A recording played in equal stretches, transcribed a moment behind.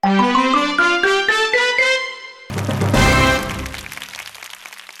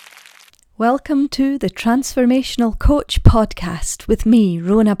Welcome to the Transformational Coach podcast with me,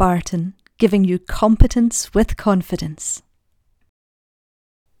 Rona Barton, giving you competence with confidence.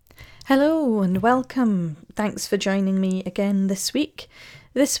 Hello and welcome. Thanks for joining me again this week.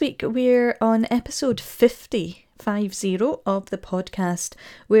 This week we're on episode 50 of the podcast.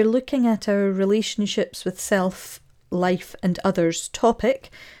 We're looking at our relationships with self, life and others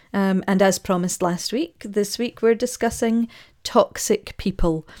topic. And as promised last week, this week we're discussing toxic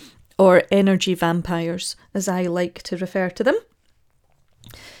people, or energy vampires, as I like to refer to them.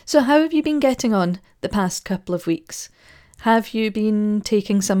 So how have you been getting on the past couple of weeks? Have you been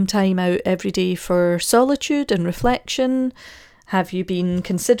taking some time out every day for solitude and reflection? Have you been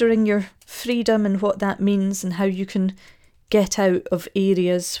considering your freedom and what that means and how you can get out of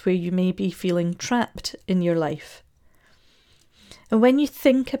areas where you may be feeling trapped in your life? And when you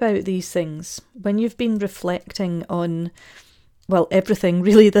think about these things, when you've been reflecting on everything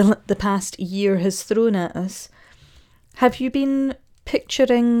really the past year has thrown at us, have you been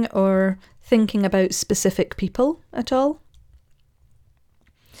picturing or thinking about specific people at all?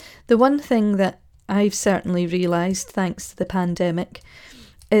 The one thing that I've certainly realised, thanks to the pandemic,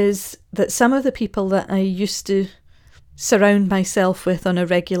 is that some of the people that I used to surround myself with on a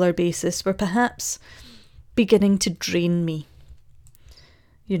regular basis were perhaps beginning to drain me.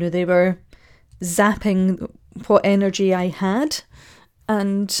 You know, they were zapping what energy I had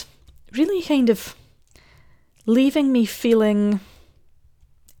and really kind of leaving me feeling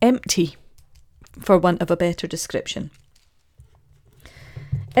empty, for want of a better description.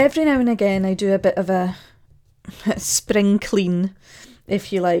 Every now and again I do a bit of a spring clean,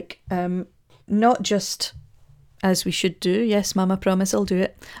 if you like, not just as we should do, yes mama promise I'll do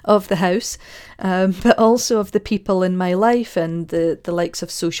it, of the house, but also of the people in my life and the likes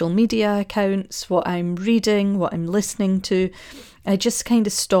of social media accounts, what I'm reading, what I'm listening to. I just kind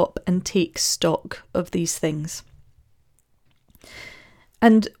of stop and take stock of these things.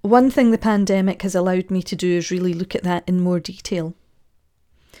 And one thing the pandemic has allowed me to do is really look at that in more detail.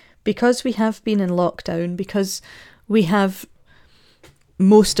 Because we have been in lockdown, because we have,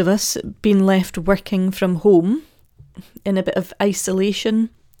 most of us, been left working from home, in a bit of isolation,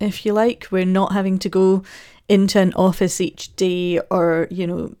 if you like. We're not having to go into an office each day or,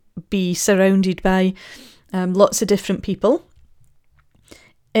 be surrounded by lots of different people.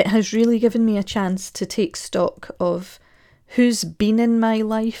 It has really given me a chance to take stock of who's been in my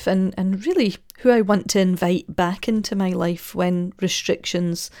life and really who I want to invite back into my life when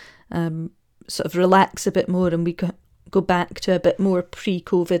restrictions sort of relax a bit more and we go back to a bit more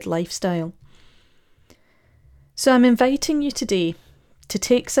pre-COVID lifestyle. So I'm inviting you today to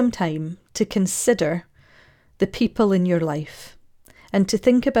take some time to consider the people in your life and to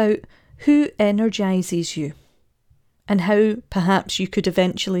think about who energises you and how perhaps you could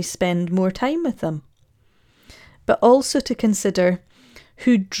eventually spend more time with them. But also to consider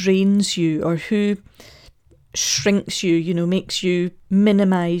who drains you or who shrinks you, makes you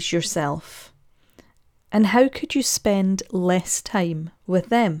minimise yourself. And how could you spend less time with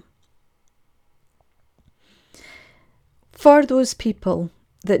them? For those people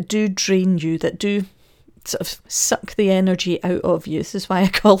that do drain you, that do sort of suck the energy out of you, this is why I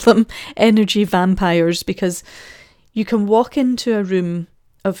call them energy vampires, because you can walk into a room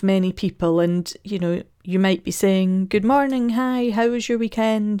of many people and, you might be saying, good morning, hi, how was your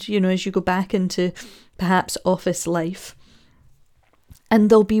weekend, as you go back into perhaps office life. And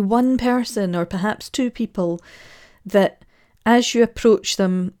there'll be one person or perhaps two people that as you approach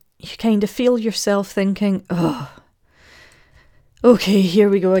them, you kind of feel yourself thinking, oh, okay, here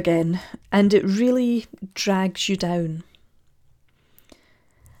we go again. And it really drags you down.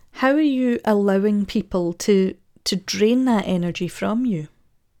 How are you allowing people to drain that energy from you?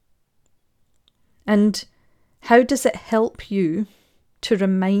 And how does it help you to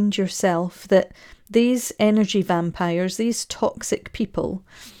remind yourself that these energy vampires, these toxic people,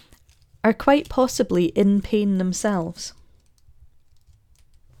 are quite possibly in pain themselves?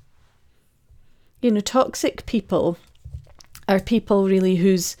 Toxic people are people really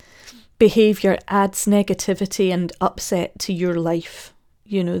whose behaviour adds negativity and upset to your life.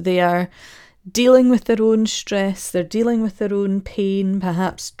 They are dealing with their own stress, they're dealing with their own pain,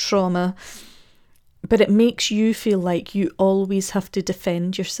 perhaps trauma, but it makes you feel like you always have to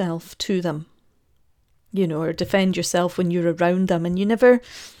defend yourself to them, or defend yourself when you're around them, and you never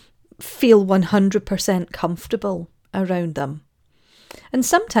feel 100% comfortable around them. And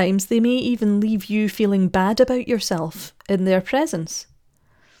sometimes they may even leave you feeling bad about yourself in their presence.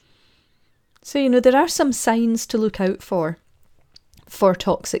 So, there are some signs to look out for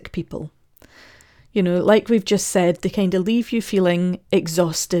toxic people. You know, like we've just said, they kind of leave you feeling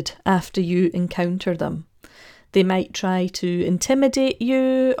exhausted after you encounter them. They might try to intimidate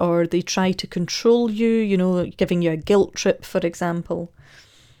you, or they try to control you, you know, giving you a guilt trip, for example.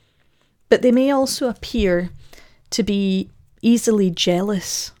 But they may also appear to be easily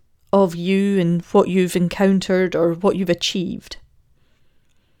jealous of you and what you've encountered or what you've achieved.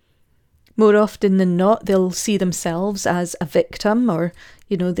 More often than not, they'll see themselves as a victim, or,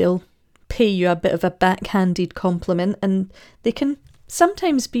 you know, they'll pay you a bit of a backhanded compliment, and they can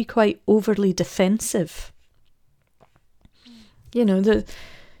sometimes be quite overly defensive. You know,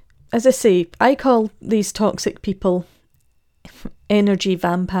 as I say, I call these toxic people energy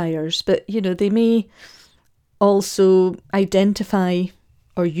vampires, but, you know, they may also identify,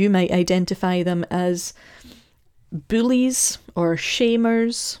 or you might identify them as bullies or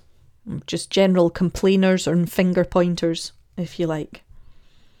shamers, just general complainers or finger pointers, if you like.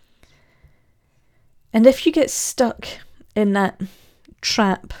 And if you get stuck in that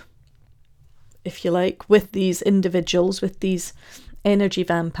trap, if you like, with these individuals, with these energy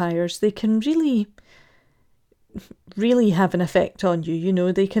vampires, they can really, really have an effect on you. You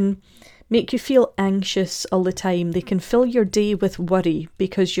know, they can make you feel anxious all the time. They can fill your day with worry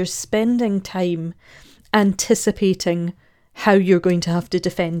because you're spending time anticipating how you're going to have to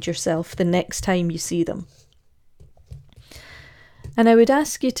defend yourself the next time you see them. And I would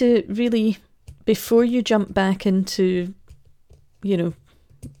ask you to really, before you jump back into, you know,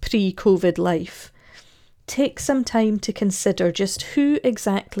 pre-COVID life, take some time to consider just who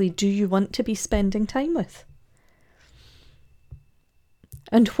exactly do you want to be spending time with?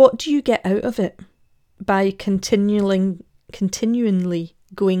 And what do you get out of it by continually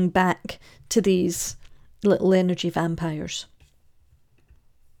going back to these little energy vampires?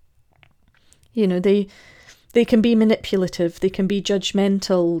 You know, they can be manipulative, they can be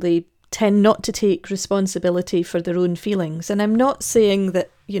judgmental, they tend not to take responsibility for their own feelings. And I'm not saying that,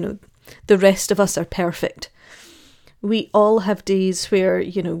 you know, the rest of us are perfect. We all have days where,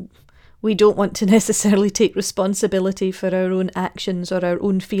 you know, we don't want to necessarily take responsibility for our own actions or our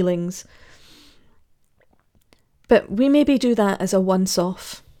own feelings. But we maybe do that as a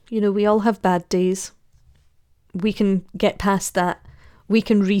once-off. You know, we all have bad days. We can get past that. We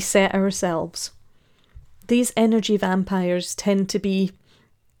can reset ourselves. These energy vampires tend to be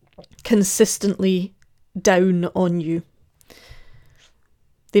consistently down on you.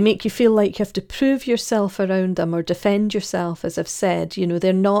 They make you feel like you have to prove yourself around them or defend yourself, as I've said. You know,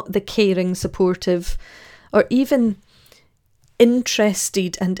 they're not the caring, supportive, or even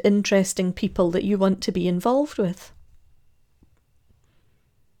interested and interesting people that you want to be involved with.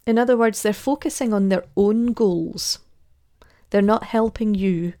 In other words, they're focusing on their own goals. They're not helping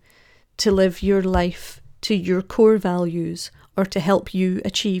you to live your life to your core values or to help you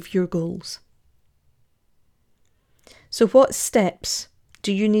achieve your goals. So what steps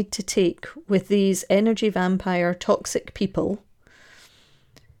do you need to take with these energy vampire toxic people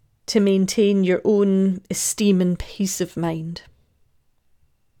to maintain your own esteem and peace of mind?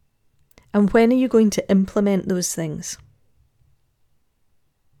 And when are you going to implement those things?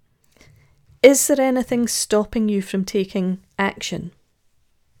 Is there anything stopping you from taking action?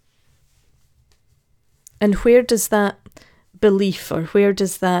 And where does that belief or where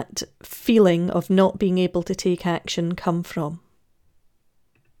does that feeling of not being able to take action come from?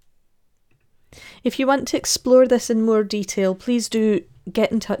 If you want to explore this in more detail, please do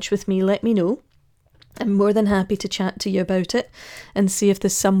get in touch with me, let me know. I'm more than happy to chat to you about it and see if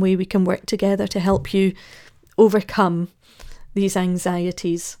there's some way we can work together to help you overcome these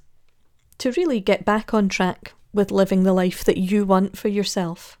anxieties, to really get back on track with living the life that you want for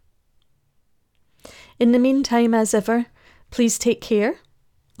yourself. In the meantime, as ever, please take care,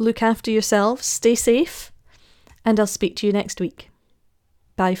 look after yourselves, stay safe, and I'll speak to you next week.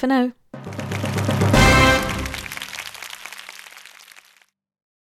 Bye for now.